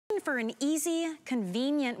For an easy,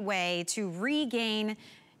 convenient way to regain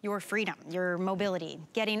your freedom, your mobility,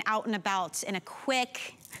 getting out and about in a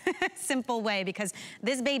quick, simple way, because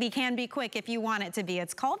this baby can be quick if you want it to be.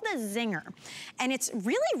 It's called the Zinger, and it's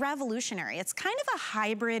really revolutionary. It's kind of a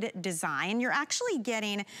hybrid design. You're actually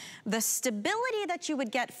getting the stability that you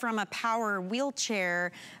would get from a power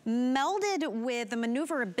wheelchair melded with the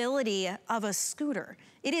maneuverability of a scooter.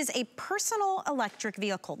 It is a personal electric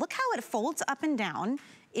vehicle. Look how it folds up and down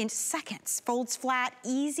in seconds, folds flat,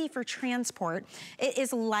 easy for transport. It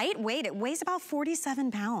is lightweight, it weighs about 47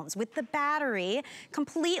 pounds with the battery,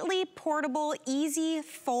 completely portable, easy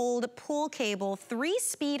fold, pull cable,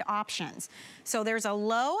 3-speed options. So there's a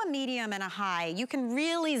low, a medium, and a high. You can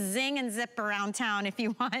really zing and zip around town if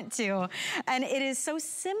you want to. And it is so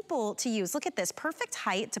simple to use. Look at this, perfect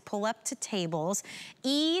height to pull up to tables,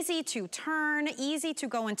 easy to turn, easy to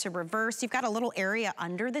go into reverse. You've got a little area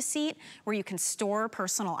under the seat where you can store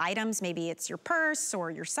personal items. Maybe it's your purse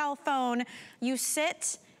or your cell phone. You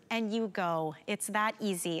sit and you go. It's that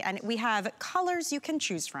easy. And we have colors you can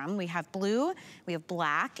choose from. We have blue, we have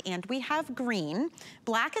black, and we have green.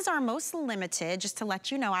 Black is our most limited, just to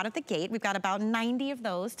let you know out of the gate. We've got about 90 of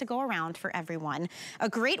those to go around for everyone. A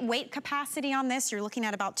great weight capacity on this. You're looking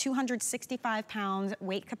at about 265 pounds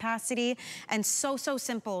weight capacity, and so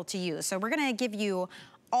simple to use. So we're gonna give you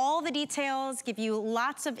all the details, give you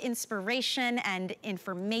lots of inspiration and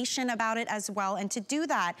information about it as well. And to do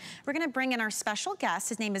that, we're gonna bring in our special guest.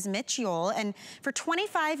 His name is Mitch Yule, and for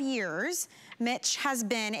 25 years, Mitch has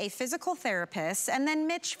been a physical therapist. And then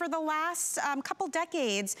Mitch, for the last couple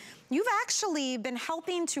decades, you've actually been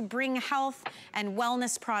helping to bring health and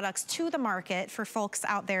wellness products to the market for folks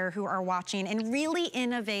out there who are watching in really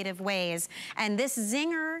innovative ways. And this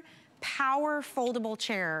Zinger Power Foldable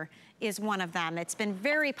Chair is one of them. It's been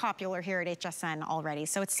very popular here at HSN already.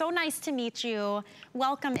 So it's so nice to meet you.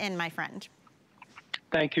 Welcome in, my friend.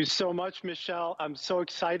 Thank you so much, Michelle. I'm so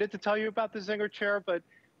excited to tell you about the Zinger Chair, but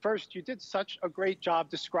first, you did such a great job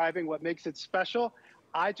describing what makes it special.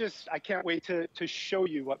 I can't wait to show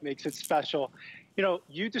you what makes it special. You know,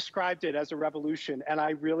 you described it as a revolution, and I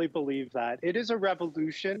really believe that. It is a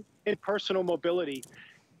revolution in personal mobility.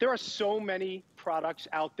 There are so many products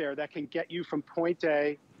out there that can get you from point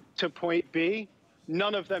A to point B.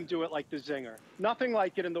 None of them do it like the Zinger. Nothing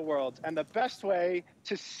like it in the world. And the best way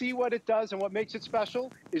to see what it does and what makes it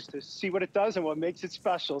special is to see what it does and what makes it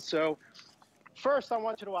special. So first, I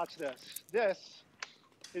want you to watch this. This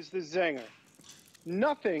is the Zinger.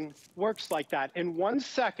 Nothing works like that. In 1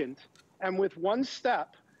 second and with one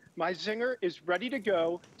step, my Zinger is ready to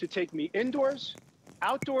go to take me indoors,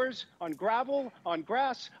 outdoors, on gravel, on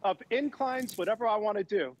grass, up inclines, whatever I want to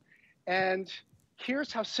do. And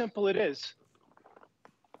here's how simple it is.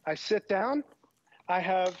 I sit down, I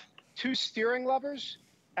have 2 steering levers,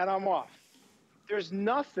 and I'm off. There's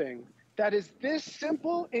nothing that is this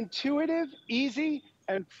simple, intuitive, easy,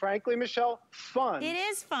 and frankly, Michelle, fun. It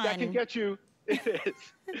is fun. That can get you, it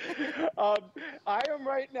is. I am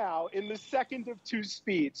right now in the second of 2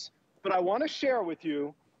 speeds, but I want to share with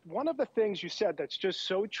you one of the things you said that's just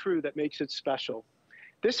so true that makes it special.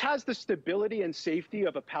 This has the stability and safety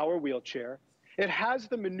of a power wheelchair. It has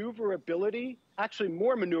the maneuverability, actually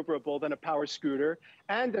more maneuverable than a power scooter,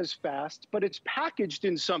 and as fast, but it's packaged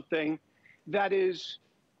in something that is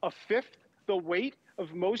 1/5 the weight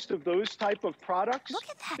of most of those type of products. Look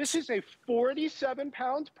at that. This is a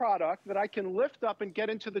 47-pound product that I can lift up and get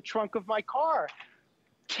into the trunk of my car.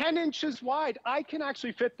 10 inches wide. I can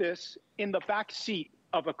actually fit this in the back seat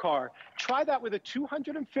of a car. Try that with a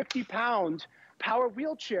 250-pound power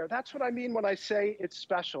wheelchair. That's what I mean when I say it's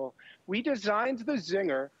special. We designed the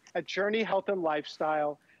Zinger at Journey Health and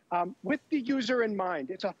Lifestyle with the user in mind.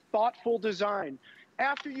 It's a thoughtful design.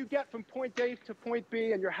 After you get from point A to point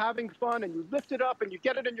B and you're having fun and you lift it up and you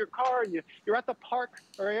get it in your car and you're at the park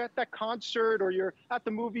or you're at that concert or you're at the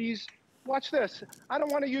movies, watch this. I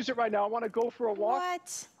don't want to use it right now. I want to go for a walk.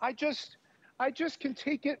 What? I just can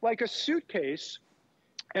take it like a suitcase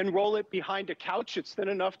and roll it behind a couch. It's thin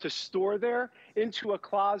enough to store there, into a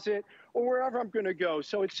closet, or wherever I'm gonna go.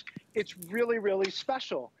 So it's really, really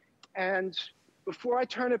special. And before I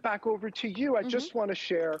turn it back over to you, I just wanna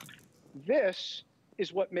share, this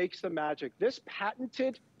is what makes the magic. This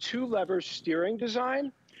patented 2-lever steering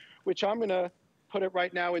design, which I'm gonna put it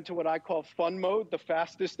right now into what I call fun mode, the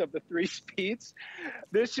fastest of the 3 speeds.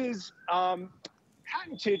 This is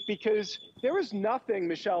patented because there is nothing,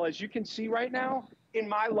 Michelle, as you can see right now, in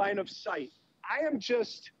my line of sight. I am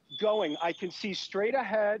just going. I can see straight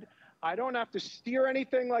ahead. I don't have to steer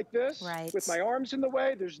anything like this with my arms in the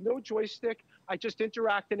way. There's no joystick. I just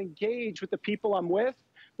interact and engage with the people I'm with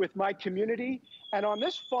with my community. And on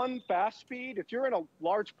this fun, fast speed, if you're in a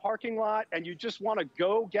large parking lot and you just want to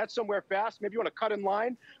go get somewhere fast, maybe you want to cut in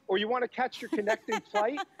line, or you want to catch your connecting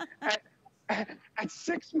flight at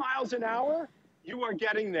 6 miles an hour, you are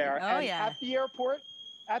getting there. Oh, and yeah. at the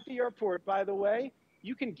airport, by the way,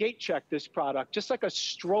 you can gate check this product just like a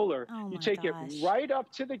stroller. Oh, you my take gosh. it right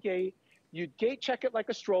up to the gate, you gate check it like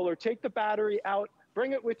a stroller, take the battery out,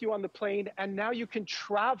 bring it with you on the plane, and now you can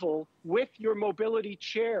travel with your mobility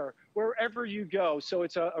chair wherever you go. So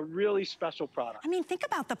it's a really special product. I mean, think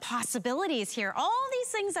about the possibilities here. All these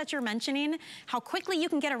things that you're mentioning, how quickly you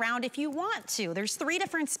can get around if you want to. There's 3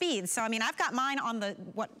 different speeds. So, I mean, I've got mine on the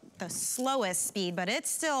slowest speed, but it's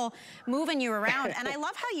still moving you around. And I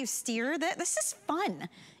love how you steer. This is fun.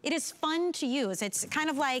 It is fun to use. It's kind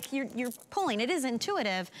of like you're pulling. It is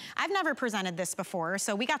intuitive. I've never presented this before,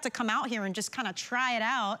 so we got to come out here and just kind of try it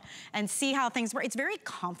out and see how things work. It's very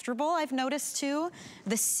comfortable, I've noticed too.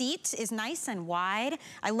 The seat is nice and wide.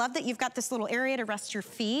 I love that you've got this little area to rest your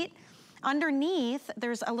feet. Underneath,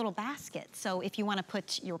 there's a little basket. So if you want to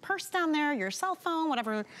put your purse down there, your cell phone,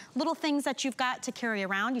 whatever little things that you've got to carry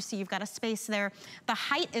around, you see you've got a space there. The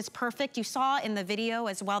height is perfect. You saw in the video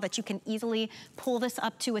as well that you can easily pull this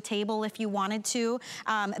up to a table if you wanted to.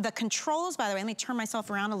 The controls, by the way, let me turn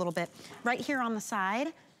myself around a little bit, right here on the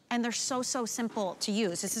side, and they're so simple to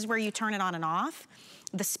use. This is where you turn it on and off.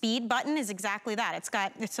 The speed button is exactly that.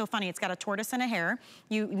 It's so funny, it's got a tortoise and a hare.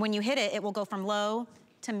 When you hit it, it will go from low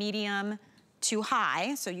to medium to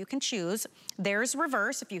high, so you can choose. There's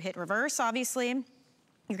reverse. If you hit reverse, obviously,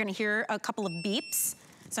 you're gonna hear a couple of beeps.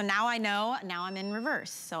 So now I know, now I'm in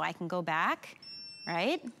reverse. So I can go back,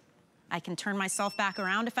 right? I can turn myself back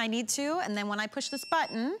around if I need to, and then when I push this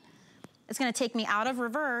button, it's gonna take me out of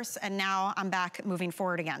reverse, and now I'm back moving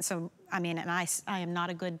forward again. So, I mean, and I am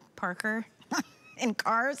not a good parker in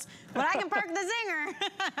cars, but I can park the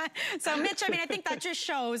Zinger. So Mitch, I mean, I think that just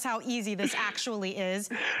shows how easy this actually is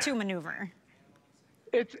to maneuver.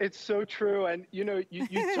 It's so true, and you know,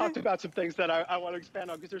 you talked about some things that I want to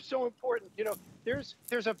expand on because they're so important. You know,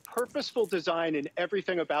 there's a purposeful design in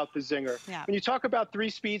everything about the Zinger. Yeah. When you talk about 3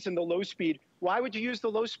 speeds and the low speed, why would you use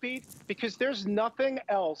the low speed? Because there's nothing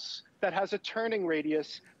else that has a turning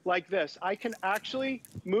radius like this. I can actually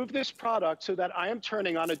move this product so that I am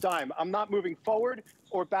turning on a dime. I'm not moving forward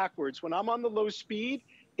or backwards. When I'm on the low speed,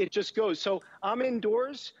 it just goes. So I'm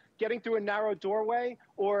indoors, getting through a narrow doorway,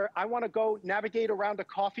 or I want to go navigate around a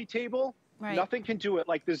coffee table, right. Nothing can do it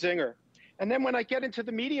like the Zinger. And then when I get into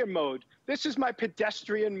the medium mode, this is my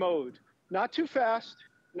pedestrian mode. Not too fast,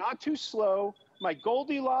 not too slow, my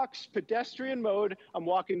Goldilocks pedestrian mode. I'm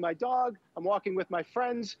walking my dog, I'm walking with my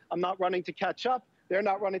friends, I'm not running to catch up, they're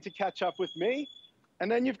not running to catch up with me. And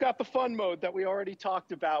then you've got the fun mode that we already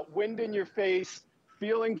talked about, wind in your face,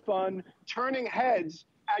 feeling fun, turning heads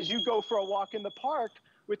as you go for a walk in the park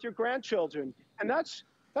with your grandchildren. And that's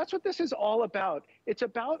what this is all about. It's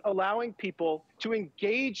about allowing people to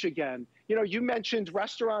engage again. You know, you mentioned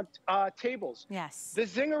restaurant tables. Yes. The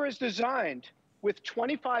Zinger is designed with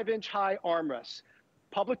 25-inch high armrests.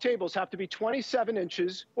 Public tables have to be 27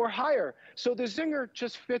 inches or higher. So the Zinger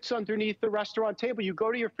just fits underneath the restaurant table. You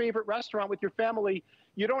go to your favorite restaurant with your family,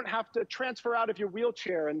 you don't have to transfer out of your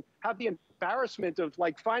wheelchair and have the embarrassment of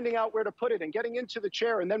like finding out where to put it and getting into the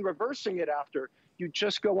chair and then reversing it after. You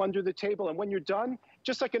just go under the table, and when you're done,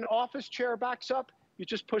 just like an office chair backs up, you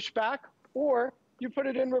just push back, or you put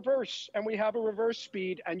it in reverse, and we have a reverse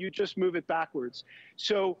speed, and you just move it backwards.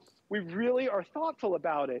 So we really are thoughtful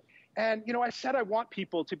about it. And, you know, I said I want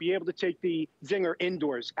people to be able to take the Zinger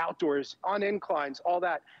indoors, outdoors, on inclines, all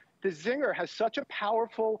that. The Zinger has such a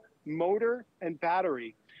powerful motor and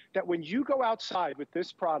battery that when you go outside with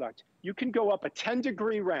this product, you can go up a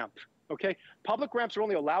 10-degree ramp. Okay, public ramps are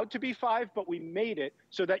only allowed to be 5, but we made it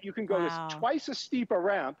so that you can go twice as steep a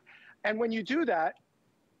ramp. And when you do that,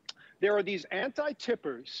 there are these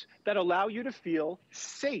anti-tippers that allow you to feel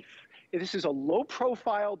safe. This is a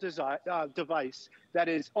low-profile device that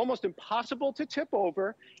is almost impossible to tip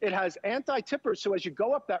over. It has anti-tippers, so as you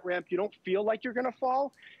go up that ramp, you don't feel like you're going to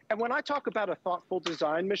fall. And when I talk about a thoughtful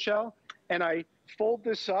design, Michelle, and I fold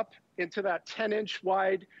this up into that 10-inch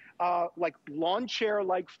wide, like lawn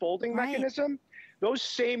chair-like folding mechanism, those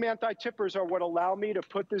same anti-tippers are what allow me to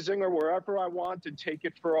put the Zinger wherever I want and take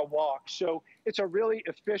it for a walk. So it's a really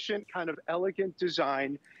efficient, kind of elegant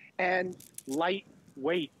design and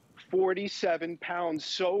lightweight, 47 pounds,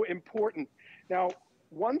 so important. Now,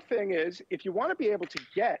 one thing is, if you want to be able to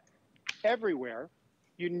get everywhere,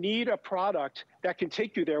 you need a product that can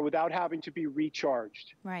take you there without having to be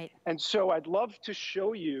recharged. Right. And so I'd love to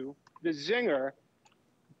show you the Zinger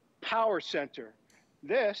Power Center.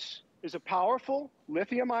 This is a powerful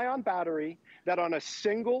lithium-ion battery that on a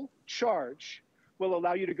single charge will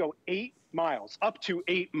allow you to go 8 miles, up to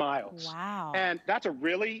 8 miles. Wow. And that's a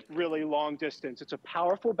really, really long distance. It's a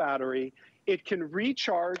powerful battery. It can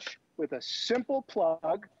recharge with a simple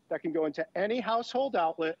plug that can go into any household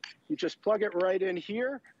outlet. You just plug it right in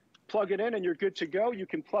here, plug it in, and you're good to go. You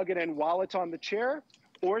can plug it in while it's on the chair,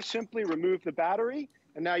 or simply remove the battery,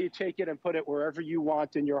 and now you take it and put it wherever you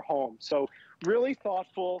want in your home. So really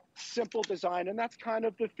thoughtful, simple design, and that's kind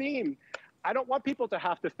of the theme. I don't want people to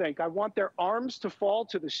have to think. I want their arms to fall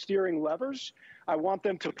to the steering levers. I want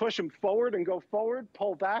them to push them forward and go forward,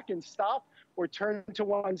 pull back and stop, or turn to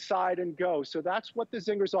one side and go. So that's what the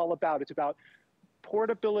Zinger's all about. It's about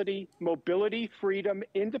portability, mobility, freedom,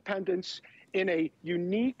 independence in a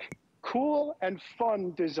unique, cool, and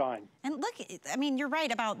fun design. And look, I mean, you're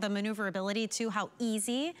right about the maneuverability too, how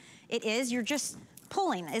easy it is. You're just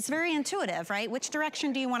pulling. It's very intuitive, right? Which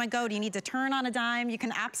direction do you want to go? Do you need to turn on a dime? You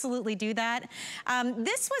can absolutely do that.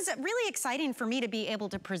 This was really exciting for me to be able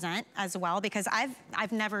to present as well, because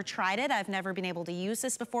I've never tried it. I've never been able to use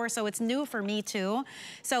this before, so it's new for me too.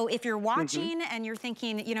 So if you're watching and you're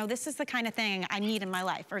thinking, you know, this is the kind of thing I need in my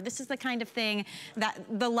life, or this is the kind of thing that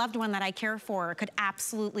the loved one that I care for could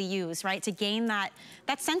absolutely use, right? To gain that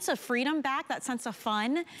sense of freedom back, that sense of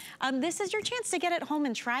fun. This is your chance to get it home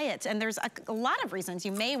and try it. And there's a lot of reasons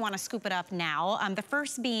you may want to scoop it up now. The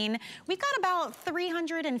first being, we've got about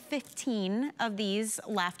 315 of these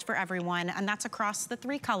left for everyone, and that's across the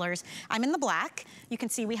 3 colors. I'm in the black. You can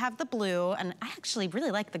see we have the blue, and I actually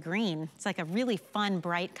really like the green. It's like a really fun,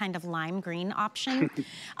 bright kind of lime green option.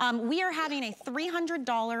 We are having a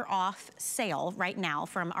 $300 off sale right now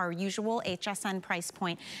from our usual HSN price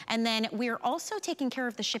point. And then we're also taking care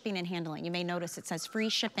of the shipping and handling. You may notice it says free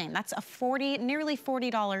shipping. That's a nearly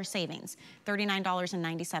 $40 savings,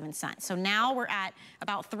 $39.97. So now we're at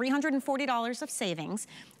about $340 of savings.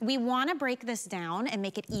 We want to break this down and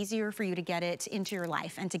make it easier for you to get it into your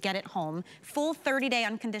life and to get it home. Full 30-day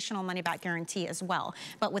unconditional money-back guarantee as well.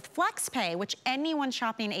 But with FlexPay, which anyone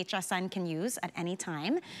shopping HSN can use at any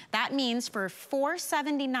time, that means for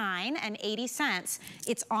 $479.80,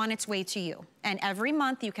 it's on its way to you. And every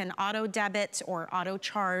month you can auto debit or auto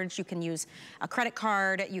charge. You can use a credit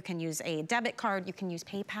card, you can use a debit card, you can use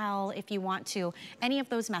PayPal if you want to, any of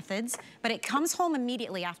those methods. But it comes home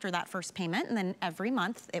immediately after that first payment, and then every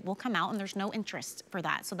month it will come out, and there's no interest for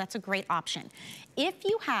that. So that's a great option. If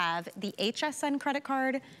you have the HSN credit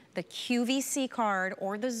card, the QVC card,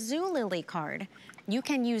 or the Zulily card, you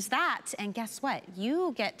can use that, and guess what?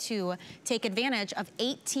 You get to take advantage of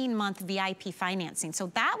 18-month VIP financing.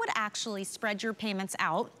 So that would actually spread your payments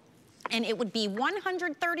out, and it would be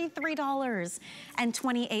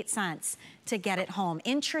 $133.28 to get it home,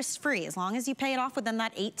 interest-free. As long as you pay it off within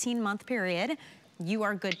that 18-month period, you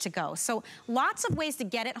are good to go. So lots of ways to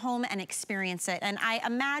get it home and experience it. And I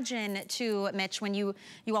imagine too, Mitch, when you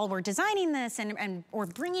all were designing this or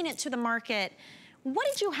bringing it to the market, what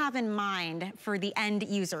did you have in mind for the end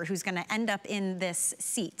user who's gonna end up in this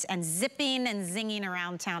seat and zipping and zinging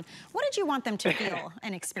around town? What did you want them to feel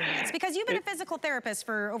and experience? Because you've been a physical therapist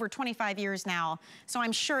for over 25 years now, so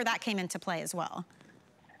I'm sure that came into play as well.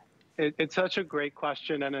 It's such a great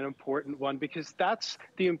question and an important one, because that's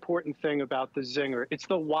the important thing about the Zinger. It's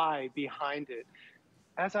the why behind it.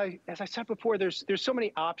 As I said before, there's so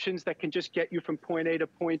many options that can just get you from point A to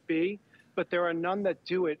point B, but there are none that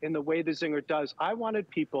do it in the way the Zinger does. I wanted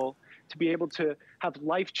people to be able to have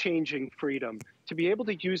life-changing freedom, to be able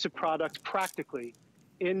to use a product practically,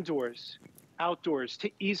 indoors, outdoors, to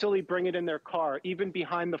easily bring it in their car, even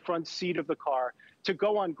behind the front seat of the car, to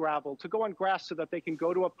go on gravel, to go on grass so that they can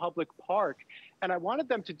go to a public park. And I wanted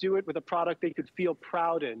them to do it with a product they could feel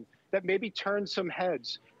proud in, that maybe turned some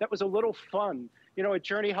heads, that was a little fun. You know, at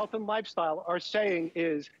Journey Health and Lifestyle, our saying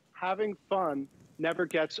is, having fun never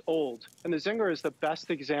gets old. And the Zinger is the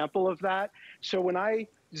best example of that. So when I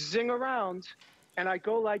zing around and I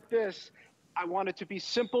go like this, I want it to be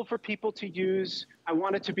simple for people to use. I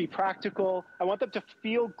want it to be practical. I want them to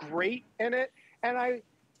feel great in it. And I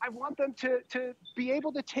want them to be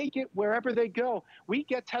able to take it wherever they go. We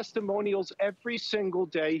get testimonials every single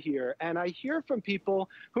day here. And I hear from people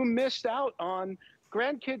who missed out on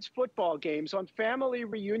grandkids' football games, on family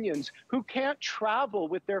reunions, who can't travel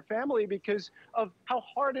with their family because of how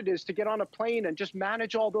hard it is to get on a plane and just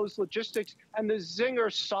manage all those logistics. And the Zinger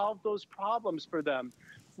solved those problems for them.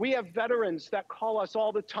 We have veterans that call us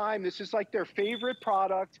all the time. This is like their favorite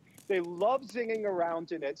product. They love zinging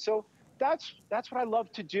around in it. So that's what I love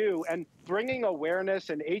to do. And bringing awareness,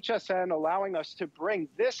 and HSN allowing us to bring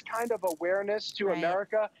this kind of awareness to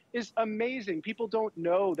America is amazing. People don't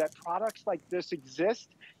know that products like this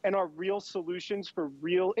exist and are real solutions for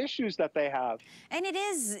real issues that they have. And it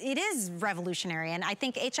is revolutionary, and I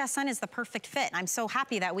think HSN is the perfect fit. I'm so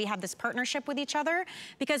happy that we have this partnership with each other,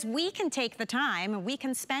 because we can take the time, we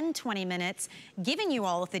can spend 20 minutes giving you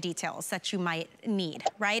all of the details that you might need,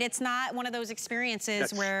 right? It's not one of those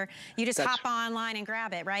experiences where you just hop online and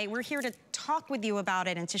grab it, right? We're here to talk with you about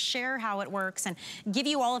it and to share how it works and give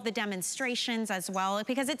you all of the demonstrations as well,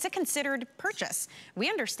 because it's a considered purchase. We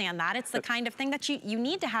understand that. It's the kind of thing that you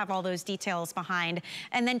need to have all those details behind,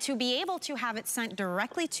 and then to be able to have it sent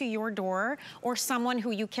directly to your door or someone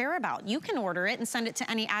who you care about. You can order it and send it to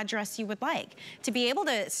any address you would like. To be able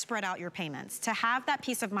to spread out your payments, to have that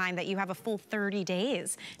peace of mind that you have a full 30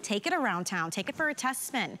 days. Take it around town, take it for a test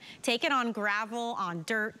spin, take it on gravel, on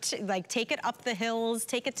dirt, like take it up the hills,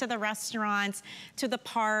 take it to the restaurants, to the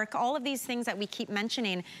park, all of these things that we keep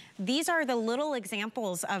mentioning. These are the little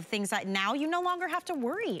examples of things that now you no longer have to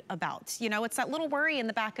worry about. You know, it's that little worry in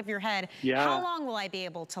the back of your head. How long will I be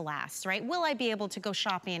able to last, right? Will I be able to go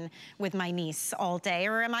shopping with my niece all day?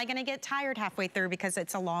 Or am I gonna get tired halfway through because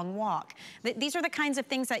it's a long walk? These are the kinds of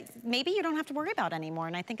things that maybe you don't have to worry about anymore.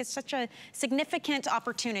 And I think it's such a significant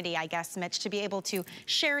opportunity, I guess, Mitch, to be able to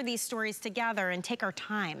share these stories together and take our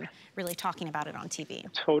time really talking about it on TV.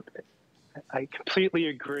 Totally. I completely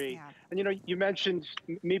agree. And you know, you mentioned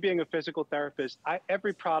me being a physical therapist.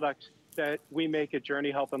 Every product that we make at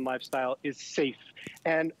Journey Health and Lifestyle is safe.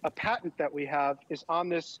 And a patent that we have is on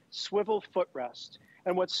this swivel footrest.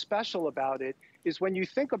 And what's special about it is when you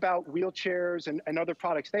think about wheelchairs and other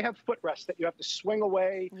products, they have footrests that you have to swing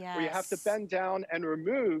away, or you have to bend down and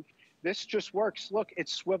remove. This just works. Look, it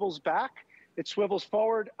swivels back, it swivels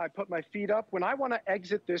forward. I put my feet up. When I want to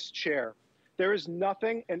exit this chair, there is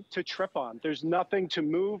nothing to trip on. There's nothing to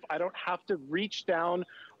move. I don't have to reach down.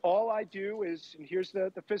 All I do is, and here's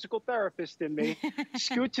the physical therapist in me,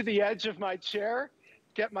 scoot to the edge of my chair,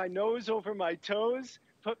 get my nose over my toes,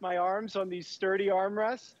 put my arms on these sturdy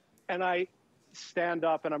armrests, and I stand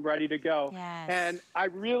up and I'm ready to go. And I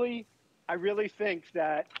really think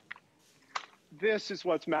that this is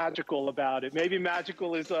what's magical about it. Maybe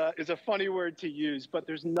magical is a funny word to use, but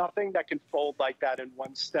there's nothing that can fold like that in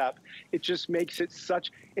one step. It just makes it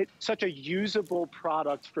such a usable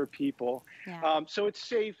product for people. So it's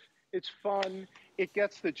safe, it's fun, it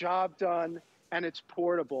gets the job done, and it's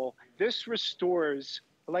portable. This restores,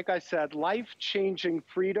 like I said, life-changing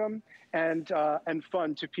freedom and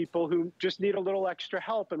fun to people who just need a little extra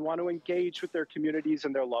help and want to engage with their communities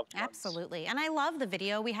and their loved ones. Absolutely. And I love the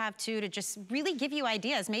video we have too, to just really give you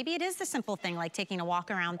ideas. Maybe it is the simple thing like taking a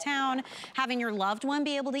walk around town, having your loved one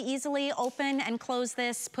be able to easily open and close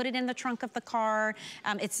this, put it in the trunk of the car.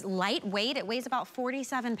 It's lightweight. It weighs about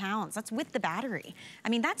 47 pounds. That's with the battery. I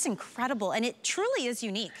mean, that's incredible. And it truly is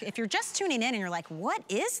unique. If you're just tuning in and you're like, what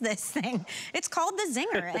is this thing? It's called the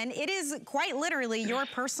Zinger, and it is quite literally your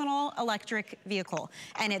personal electric vehicle.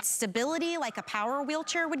 And it's stability like a power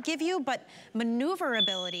wheelchair would give you, but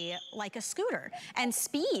maneuverability like a scooter. And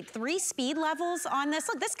speed, 3 speed levels on this.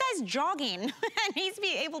 Look, this guy's jogging and he's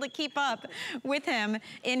able to keep up with him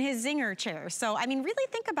in his Zinger chair. So, I mean, really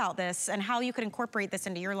think about this and how you could incorporate this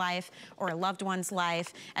into your life or a loved one's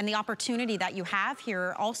life, and the opportunity that you have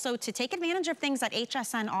here also to take advantage of things that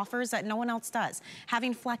HSN offers that no one else does.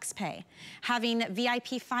 Having flex pay, having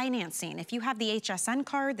VIP financing. If you have the HSN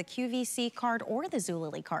card, the QVC card, or the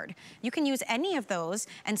Zulily card, you can use any of those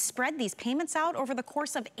and spread these payments out over the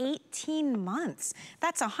course of 18 months.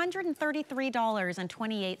 That's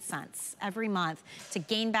 $133.28 every month to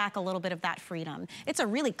gain back a little bit of that freedom. It's a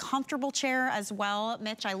really comfortable chair as well,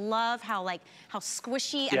 Mitch. I love how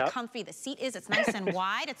squishy and comfy the seat is. It's nice and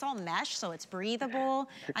wide. It's all mesh, so it's breathable.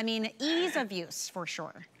 I mean, ease of use for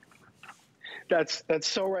sure. That's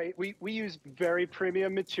so right. We use very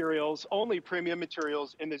premium materials, only premium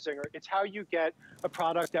materials in the Zinger. It's how you get a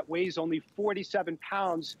product that weighs only 47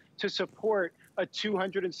 pounds to support a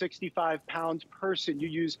 265-pound person. You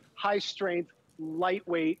use high strength,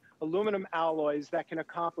 lightweight aluminum alloys that can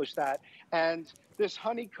accomplish that. And this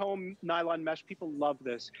honeycomb nylon mesh, people love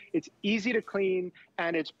this. It's easy to clean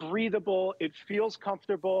and it's breathable. It feels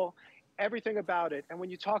comfortable, everything about it. And when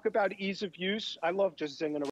you talk about ease of use, I love just zinging around.